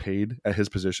 5 paid at his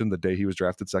position the day he was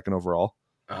drafted second overall.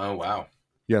 Oh, wow.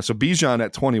 Yeah, so Bijan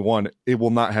at 21, it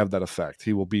will not have that effect.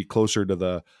 He will be closer to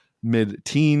the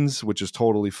mid-teens, which is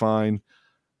totally fine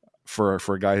for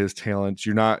a guy his talent.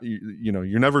 You're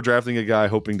never drafting a guy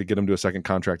hoping to get him to a second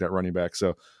contract at running back.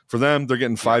 So for them, they're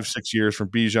getting 5-6 years from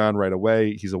Bijan right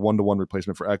away. He's a 1-to-1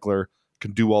 replacement for Eckler,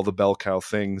 can do all the bell cow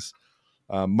things.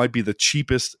 Might be the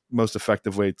cheapest, most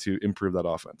effective way to improve that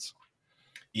offense.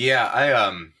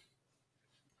 Yeah,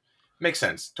 makes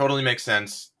sense. Totally makes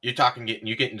sense. You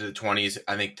get into the 20s.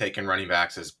 I think taking running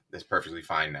backs is perfectly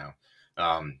fine now.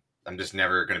 I'm just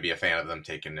never going to be a fan of them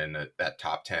taking in that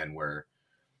top 10 where,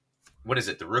 what is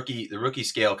it? The rookie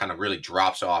scale kind of really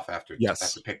drops off after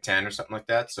pick 10 or something like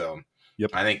that. So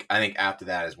yep. I think after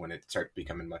that is when it starts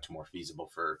becoming much more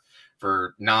feasible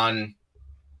for non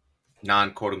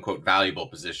quote unquote valuable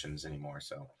positions anymore.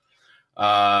 So,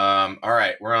 all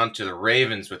right, we're on to the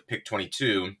Ravens with pick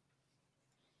 22.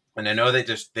 And I know they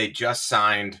just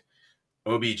signed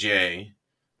OBJ,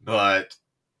 but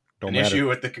issue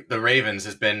with the Ravens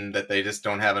has been that they just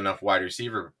don't have enough wide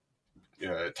receiver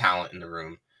talent in the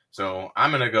room. So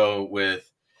I'm going to go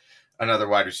with another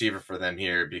wide receiver for them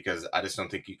here because I just don't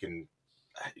think you can.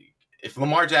 If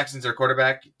Lamar Jackson's their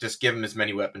quarterback, just give him as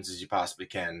many weapons as you possibly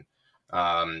can.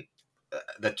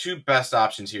 The two best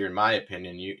options here, in my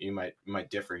opinion, you might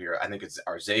differ here. I think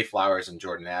are Zay Flowers and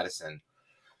Jordan Addison.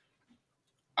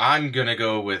 I'm gonna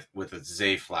go with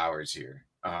Zay Flowers here.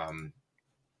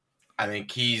 I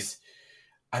think he's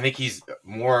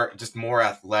more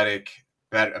athletic,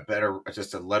 better,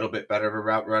 just a little bit better of a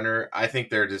route runner. I think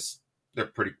they're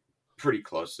pretty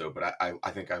close though. But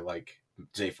I think I like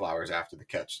Zay Flowers after the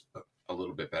catch a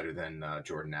little bit better than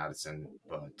Jordan Addison.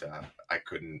 But I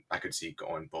could see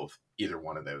going either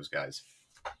one of those guys.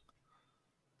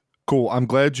 Cool. I'm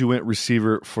glad you went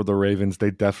receiver for the Ravens.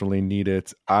 They definitely need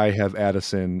it. I have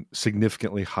Addison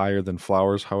significantly higher than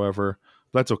Flowers, however.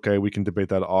 That's okay. We can debate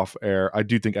that off air. I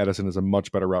do think Addison is a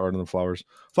much better route runner than Flowers.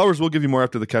 Flowers will give you more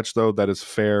after the catch, though. That is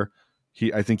fair.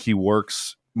 I think he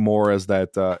works more as that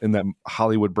in that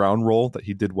Hollywood Brown role that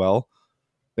he did well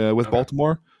with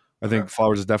Baltimore. I think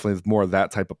Flowers is definitely more of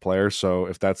that type of player. So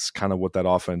if that's kind of what that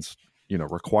offense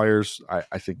requires,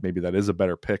 I think maybe that is a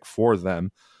better pick for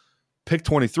them. Pick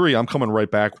 23, I'm coming right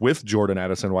back with Jordan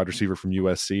Addison, wide receiver from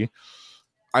USC.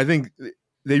 I think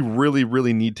they really,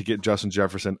 really need to get Justin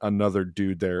Jefferson, another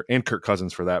dude there, and Kirk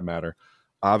Cousins for that matter.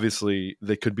 Obviously,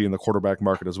 they could be in the quarterback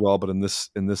market as well, but in this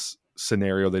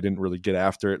scenario, they didn't really get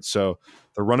after it. So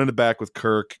they're running it back with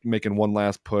Kirk, making one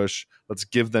last push. Let's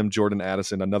give them Jordan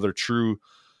Addison, another true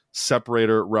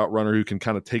separator route runner who can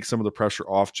kind of take some of the pressure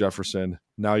off Jefferson.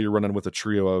 Now you're running with a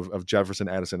trio of Jefferson,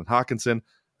 Addison, and Hockenson.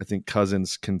 I think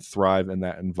Cousins can thrive in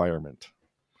that environment.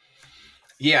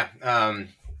 Yeah.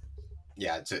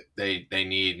 They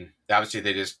need, obviously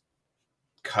they just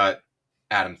cut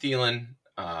Adam Thielen.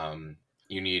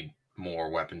 You need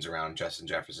more weapons around Justin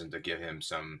Jefferson to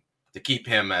keep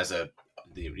him as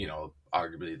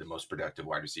arguably the most productive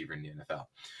wide receiver in the NFL.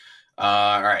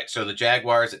 All right. So the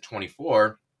Jaguars at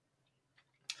 24,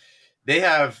 they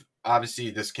have, obviously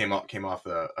this came off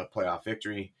a playoff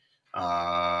victory. They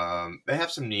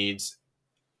have some needs,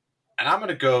 and I'm going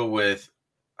to go with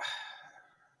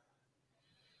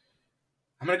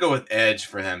edge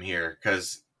for them here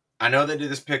because I know they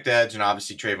did this picked edge and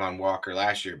obviously Trayvon Walker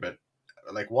last year, but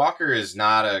like Walker is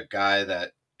not a guy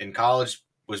that in college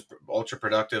was ultra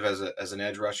productive as an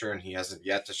edge rusher, and he hasn't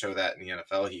yet to show that in the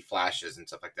NFL. He flashes and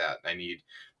stuff like that. I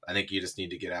think you just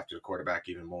need to get after the quarterback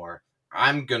even more.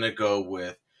 I'm going to go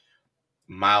with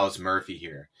Myles Murphy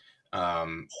here.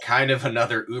 Kind of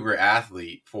another uber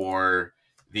athlete for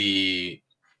the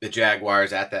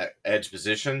Jaguars at that edge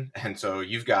position. And so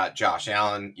you've got Josh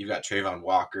Allen, you've got Trayvon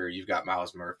Walker, you've got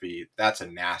Myles Murphy. That's a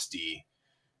nasty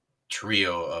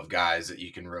trio of guys that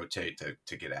you can rotate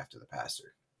to get after the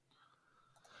passer.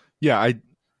 Yeah,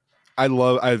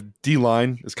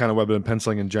 D-line is kind of what I've been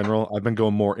penciling in general. I've been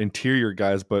going more interior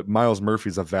guys, but Myles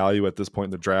Murphy's a value at this point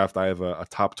in the draft. I have a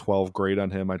top 12 grade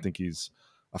on him. I think he's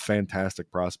a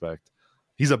fantastic prospect.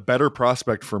 He's a better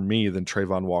prospect for me than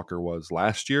Trayvon Walker was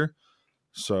last year.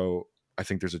 So I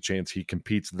think there's a chance he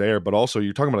competes there. But also,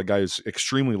 you're talking about a guy who's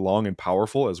extremely long and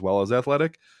powerful as well as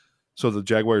athletic. So the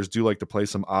Jaguars do like to play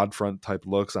some odd front type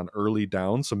looks on early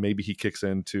downs. So maybe he kicks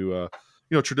into a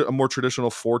more traditional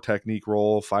 4 technique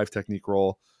role, 5 technique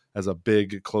role as a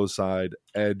big close side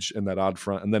edge in that odd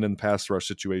front. And then in pass rush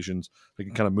situations, they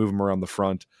can kind of move him around the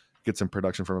front, get some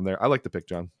production from him there. I like the pick,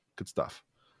 John. Good stuff.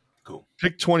 Cool.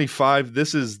 Pick 25.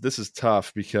 This is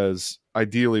tough because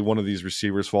ideally one of these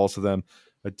receivers falls to them.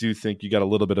 I do think you got a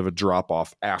little bit of a drop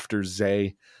off after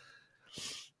Zay.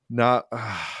 Not,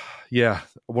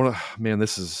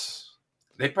 this is.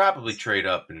 They probably trade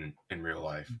up in real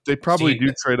life. They probably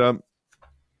do trade up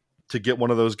to get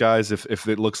one of those guys if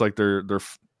it looks like their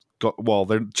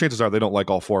chances are they don't like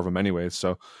all 4 of them anyways.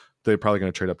 So they're probably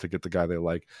going to trade up to get the guy they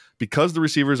like. Because the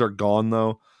receivers are gone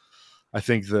though, I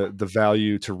think the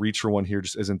value to reach for one here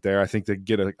just isn't there. I think they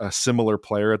get a similar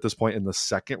player at this point in the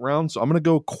second round. So I'm going to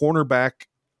go cornerback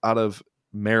out of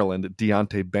Maryland,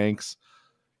 Deonte Banks.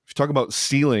 If you talk about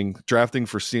ceiling, drafting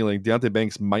for ceiling, Deonte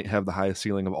Banks might have the highest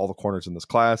ceiling of all the corners in this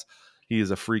class. He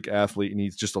is a freak athlete and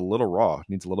he's just a little raw.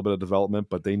 Needs a little bit of development,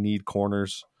 but they need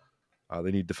corners.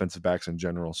 They need defensive backs in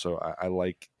general. So I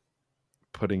like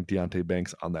putting Deonte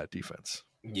Banks on that defense.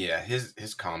 Yeah,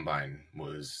 his combine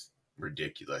was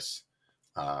ridiculous.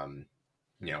 Mid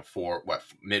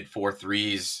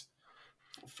 4.3s,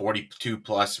 42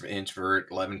 plus inch vert,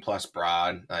 11 plus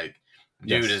broad. Like,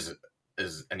 dude is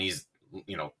and he's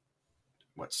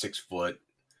 6 foot,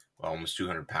 almost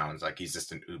 200 pounds. Like, he's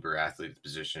just an uber athlete at the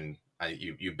position.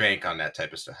 You bank on that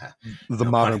type of stuff. The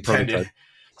modern prototype.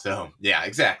 So yeah,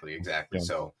 exactly. Yeah.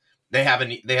 So they have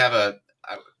you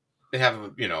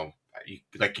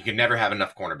can never have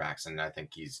enough cornerbacks, and I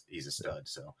think he's a stud.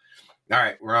 So, all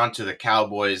right, we're on to the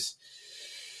Cowboys.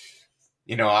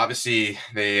 Obviously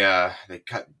they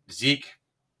cut Zeke.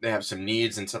 They have some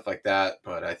needs and stuff like that,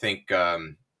 but I think, I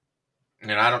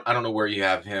don't know where you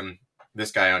have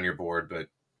this guy on your board, but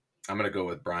I'm going to go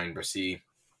with Brian Brissy,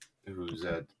 who's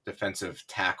a defensive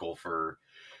tackle for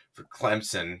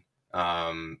Clemson.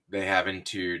 They have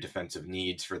interior defensive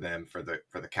needs for them for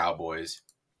the Cowboys.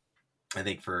 I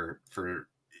think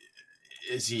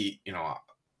is he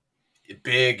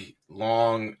big,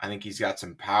 long? I think he's got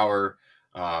some power.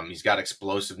 He's got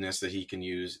explosiveness that he can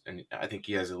use, and I think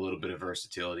he has a little bit of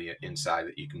versatility inside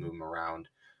that you can move him around.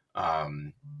 But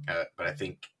I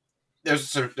think there's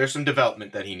some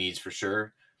development that he needs for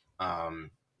sure.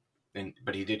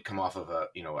 But he did come off of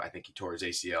I think he tore his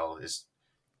ACL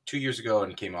 2 years ago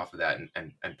and came off of that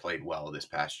and played well this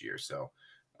past year. So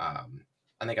I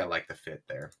think I like the fit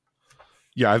there.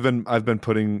 Yeah, I've been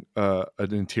putting an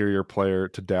interior player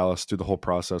to Dallas through the whole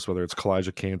process, whether it's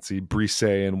Kalijah Cansey,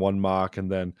 Brisset in one mock, and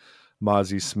then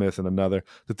Mozzie Smith in another.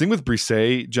 The thing with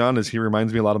Brisset, John, is he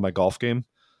reminds me a lot of my golf game,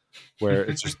 where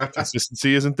it's just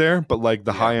consistency isn't there, but like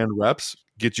the high end reps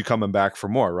get you coming back for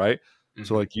more, right? Mm-hmm.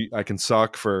 So like I can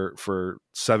suck for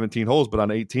 17 holes, but on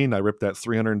 18 I ripped that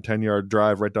 310-yard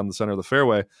drive right down the center of the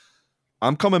fairway.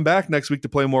 I'm coming back next week to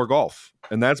play more golf,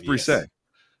 and that's Brisset. Yes.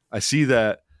 I see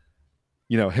that.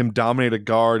 Him dominate a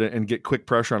guard and get quick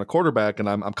pressure on a quarterback, and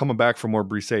I'm coming back for more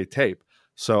Brisset tape.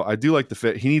 So I do like the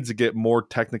fit. He needs to get more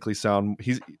technically sound.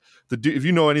 He's the dude. If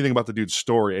you know anything about the dude's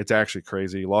story, it's actually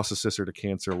crazy. He lost his sister to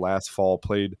cancer last fall.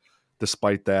 Played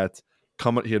despite that.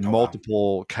 He had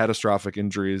multiple catastrophic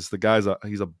injuries. The guy's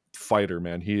he's a fighter,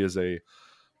 man. He is a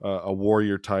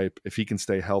warrior type. If he can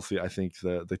stay healthy, I think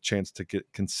the chance to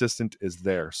get consistent is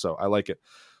there. So I like it.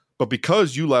 But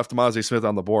because you left Mozzie Smith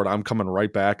on the board, I'm coming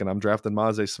right back and I'm drafting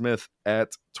Mozzie Smith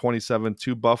at 27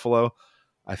 to Buffalo.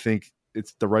 I think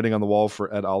it's the writing on the wall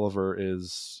for Ed Oliver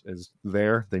is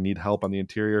there. They need help on the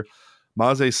interior.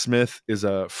 Mozzie Smith is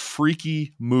a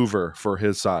freaky mover for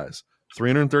his size.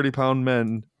 330-pound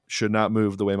men should not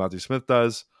move the way Mozzie Smith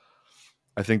does.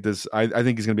 I think he's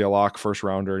going to be a lock first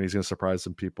rounder, and he's going to surprise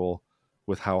some people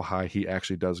with how high he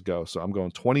actually does go. So I'm going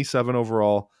 27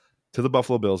 overall to the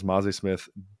Buffalo Bills. Mozzie Smith,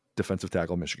 defensive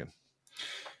tackle, Michigan.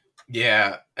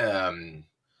 Yeah,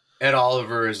 Ed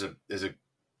Oliver is a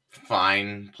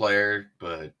fine player,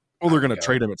 but they're going to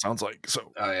trade him. It sounds like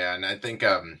so. Oh yeah, and I think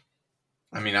I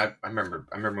remember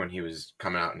when he was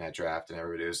coming out in that draft, and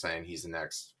everybody was saying he's the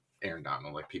next Aaron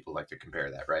Donald. Like, people like to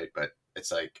compare that, right? But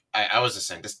it's like I was just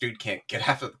saying, this dude can't get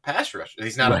after the pass rusher.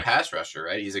 He's not a pass rusher,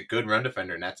 right? He's a good run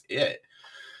defender, and that's it.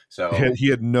 So he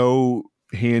had no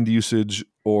hand usage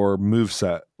or move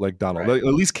set like Donald. Right.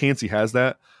 At least Cansey has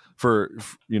that. For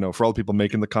all the people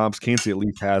making the comps, Cansey at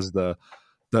least has the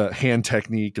hand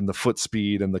technique and the foot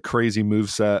speed and the crazy move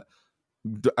set.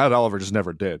 Ed Oliver just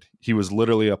never did. He was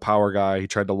literally a power guy. He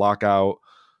tried to lock out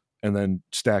and then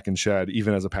stack and shed,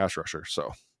 even as a pass rusher.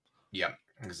 So yeah,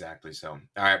 Exactly. So,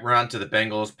 all right, we're on to the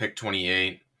Bengals, pick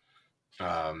 28.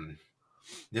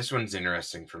 This one's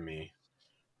interesting for me.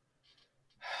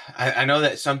 I know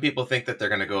that some people think that they're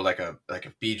going to go like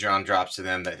if Bijan drops to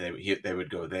them, that they would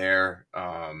go there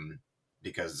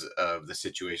because of the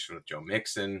situation with Joe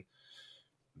Mixon.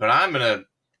 But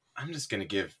I'm just gonna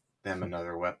give them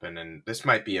another weapon, and this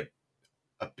might be a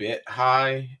bit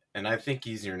high, and I think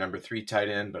he's your number 3 tight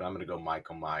end, but I'm gonna go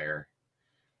Michael Mayer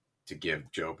to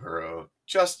give Joe Burrow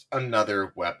just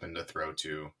another weapon to throw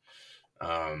to.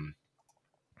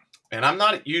 And I'm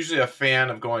not usually a fan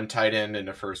of going tight end in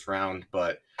the first round,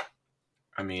 but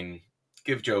I mean,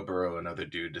 give Joe Burrow another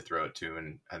dude to throw it to,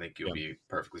 and I think you'll be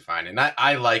perfectly fine. And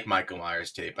I like Michael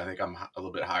Myers' tape. I think I'm a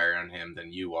little bit higher on him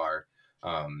than you are.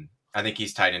 I think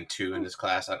he's tight end 2 in this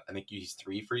class. I think he's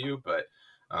 3 for you, but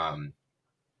I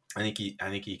think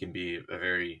he can be a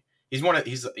very.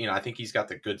 I think he's got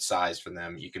the good size for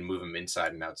them. You can move him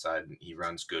inside and outside, and he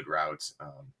runs good routes.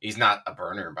 He's not a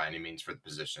burner by any means for the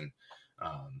position,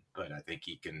 but I think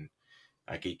he can.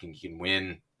 He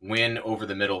can win over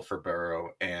the middle for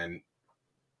Burrow, and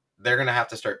they're going to have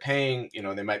to start paying.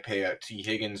 They might pay a T.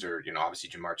 Higgins or obviously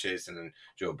Jamar Chase and then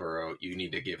Joe Burrow. You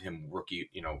need to give him rookie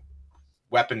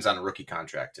weapons on a rookie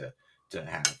contract to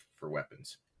have for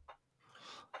weapons.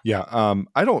 Yeah,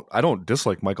 I don't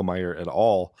dislike Michael Mayer at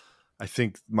all. I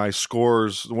think my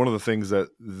scores, one of the things that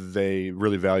they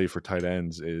really value for tight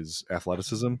ends is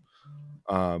athleticism.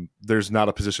 There's not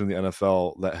a position in the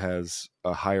NFL that has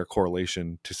a higher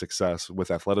correlation to success with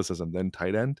athleticism than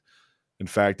tight end. In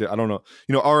fact, I don't know.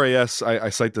 RAS, I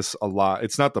cite this a lot.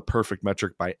 It's not the perfect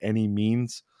metric by any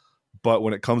means, but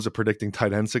when it comes to predicting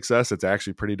tight end success, it's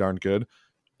actually pretty darn good.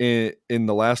 In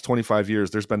the last 25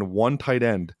 years, there's been one tight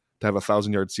end to have a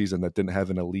 1,000-yard season that didn't have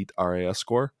an elite RAS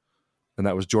score, and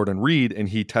that was Jordan Reed, and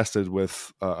he tested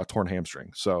with a torn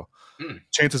hamstring. So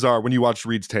chances are, when you watch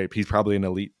Reed's tape, he's probably an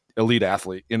elite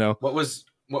athlete. What was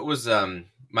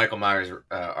Michael Myers'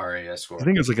 RAS score? I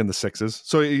think it was like in the 6s.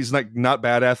 So he's not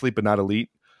bad athlete, but not elite.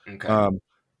 Okay.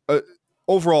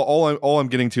 Overall, all I'm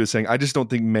getting to is saying I just don't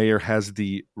think Mayer has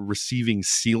the receiving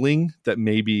ceiling that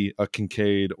maybe a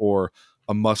Kincaid or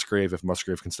a Musgrave, if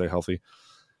Musgrave can stay healthy,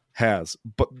 has.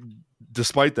 But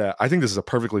despite that, I think this is a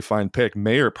perfectly fine pick.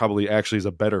 Mayer probably actually is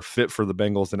a better fit for the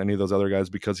Bengals than any of those other guys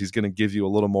because he's going to give you a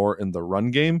little more in the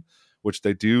run game, which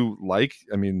they do like.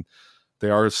 I mean, they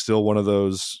are still one of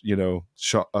those,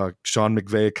 Sean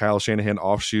McVay, Kyle Shanahan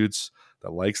offshoots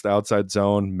that likes the outside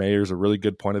zone. Mayer's a really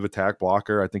good point of attack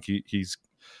blocker. I think he's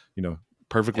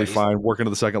perfectly fine working to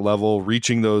the second level,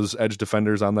 reaching those edge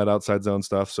defenders on that outside zone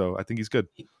stuff. So I think he's good.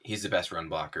 He's the best run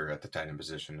blocker at the tight end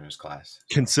position in his class.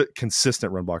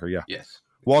 Consistent run blocker, yeah. Yes.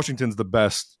 Washington's the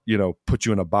best, put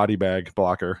you in a body bag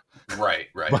blocker. Right.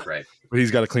 But he's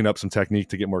got to clean up some technique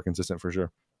to get more consistent for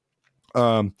sure.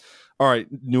 All right,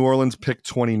 New Orleans pick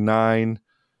 29.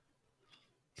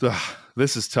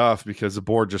 This is tough because the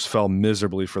board just fell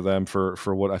miserably for them for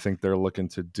what I think they're looking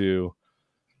to do.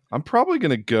 I'm probably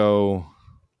going to go.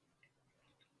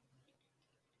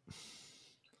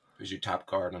 Who's your top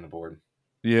guard on the board?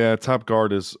 Yeah, top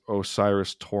guard is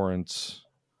Osiris Torrance.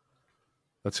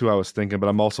 That's who I was thinking, but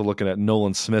I'm also looking at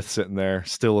Nolan Smith sitting there,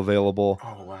 still available.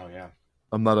 Oh wow, yeah.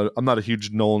 I'm not a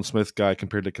huge Nolan Smith guy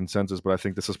compared to consensus, but I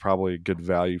think this is probably a good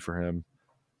value for him.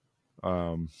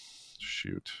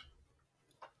 Shoot.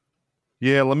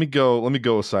 Yeah, let me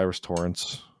go Osiris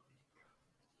Torrance.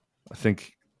 I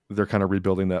think they're kind of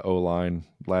rebuilding that O-line.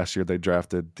 Last year they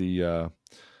drafted the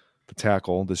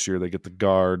tackle. This year they get the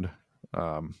guard.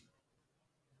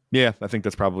 Yeah, I think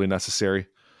that's probably necessary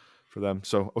for them.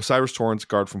 So Osiris Torrance,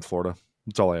 guard from Florida.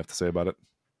 That's all I have to say about it.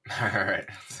 All right.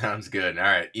 Sounds good. All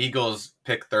right. Eagles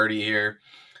pick 30 here.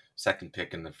 Second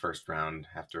pick in the first round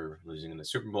after losing in the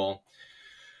Super Bowl.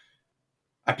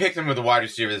 I picked them with the wide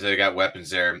receivers. They got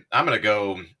weapons there. I'm going to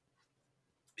go.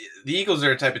 The Eagles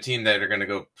are a type of team that are going to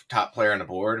go top player on the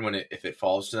board if it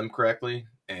falls to them correctly.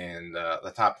 And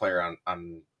the top player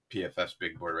on PFF's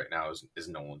big board right now is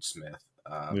Nolan Smith.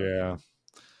 Yeah.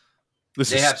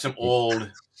 They have some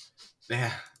old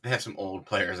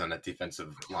players on that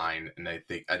defensive line, and I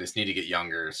think I just need to get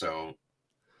younger. So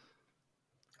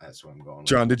that's what I'm going with.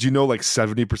 John, did you know like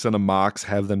 70% of mocks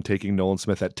have them taking Nolan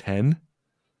Smith at 10?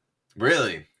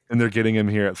 Really? And they're getting him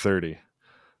here at 30.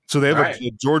 So they have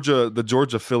the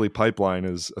Georgia Philly pipeline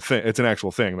is a thing. It's an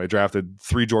actual thing. They drafted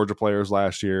 3 Georgia players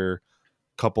last year,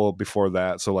 a couple before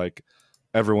that. So like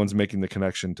everyone's making the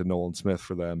connection to Nolan Smith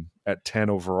for them at 10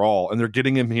 overall, and they're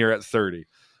getting him here at 30,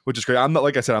 which is great. I'm not,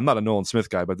 like I said, I'm not a Nolan Smith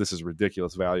guy, but this is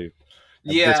ridiculous value.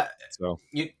 Yeah. So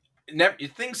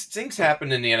things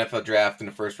happen in the NFL draft in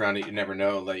the first round that you never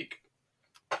know. Like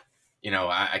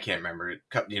I can't remember.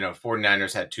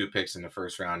 49ers had 2 picks in the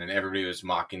first round, and everybody was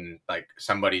mocking like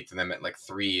somebody to them at like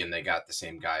 3, and they got the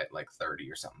same guy at like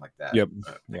 30 or something like that. Yep.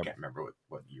 I can't remember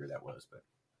what year that was, but.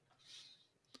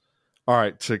 All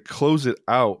right, to close it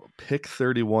out, pick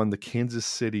 31, the Kansas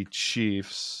City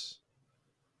Chiefs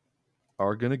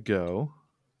are going to go.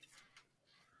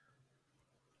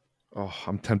 Oh,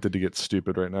 I'm tempted to get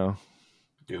stupid right now.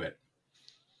 Do it.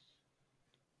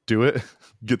 Do it?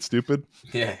 Get stupid?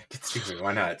 Yeah, get stupid.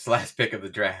 Why not? It's the last pick of the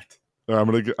draft.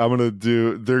 I'm gonna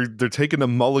do. They're taking a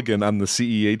mulligan on the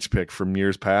CEH pick from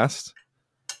years past,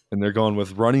 and they're going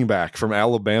with running back from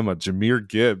Alabama, Jahmyr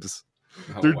Gibbs.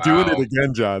 They're doing it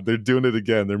again, John. They're doing it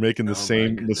again. They're making the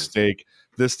same mistake.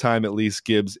 This time, at least,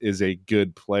 Gibbs is a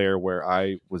good player where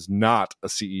I was not a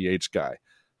CEH guy.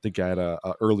 I think I had a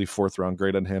early 4th round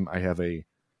grade on him. I have a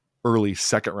early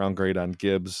 2nd round grade on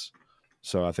Gibbs.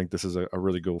 So I think this is a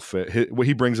really good fit. What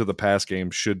he brings to the pass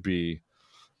game should be,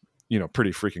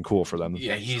 pretty freaking cool for them.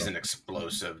 Yeah, he's an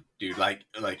explosive dude. Like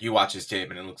you watch his tape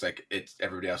and it looks like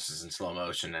everybody else is in slow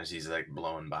motion as he's like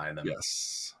blowing by them.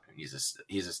 Yes. He's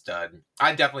a stud.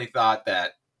 I definitely thought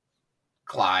that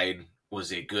Clyde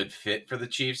was a good fit for the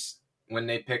Chiefs when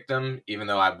they picked him, even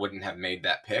though I wouldn't have made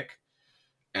that pick.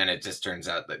 And it just turns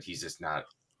out that he's just not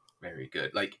very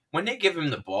good. Like when they give him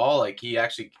the ball, like he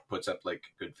actually puts up like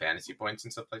good fantasy points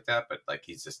and stuff like that, but like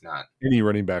he's just not. Any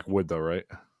running back would though, right?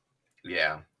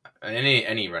 Yeah.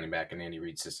 Any running back in Andy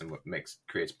Reid's system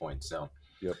creates points. So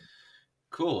yep.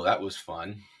 Cool. That was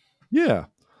fun. Yeah.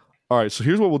 All right, so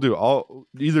here's what we'll do.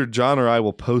 Either John or I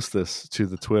will post this to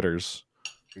the Twitters.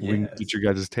 Yes. We can get your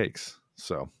guys' takes.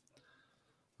 So,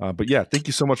 but yeah, thank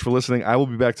you so much for listening. I will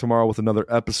be back tomorrow with another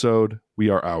episode. We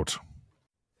are out.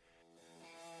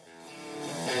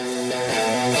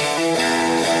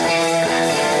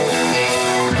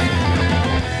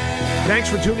 Thanks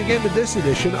for tuning in to this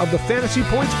edition of the Fantasy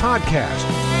Points Podcast.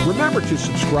 Remember to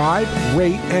subscribe,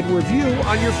 rate, and review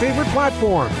on your favorite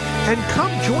platform. And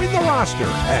come join the roster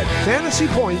at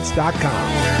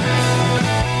fantasypoints.com.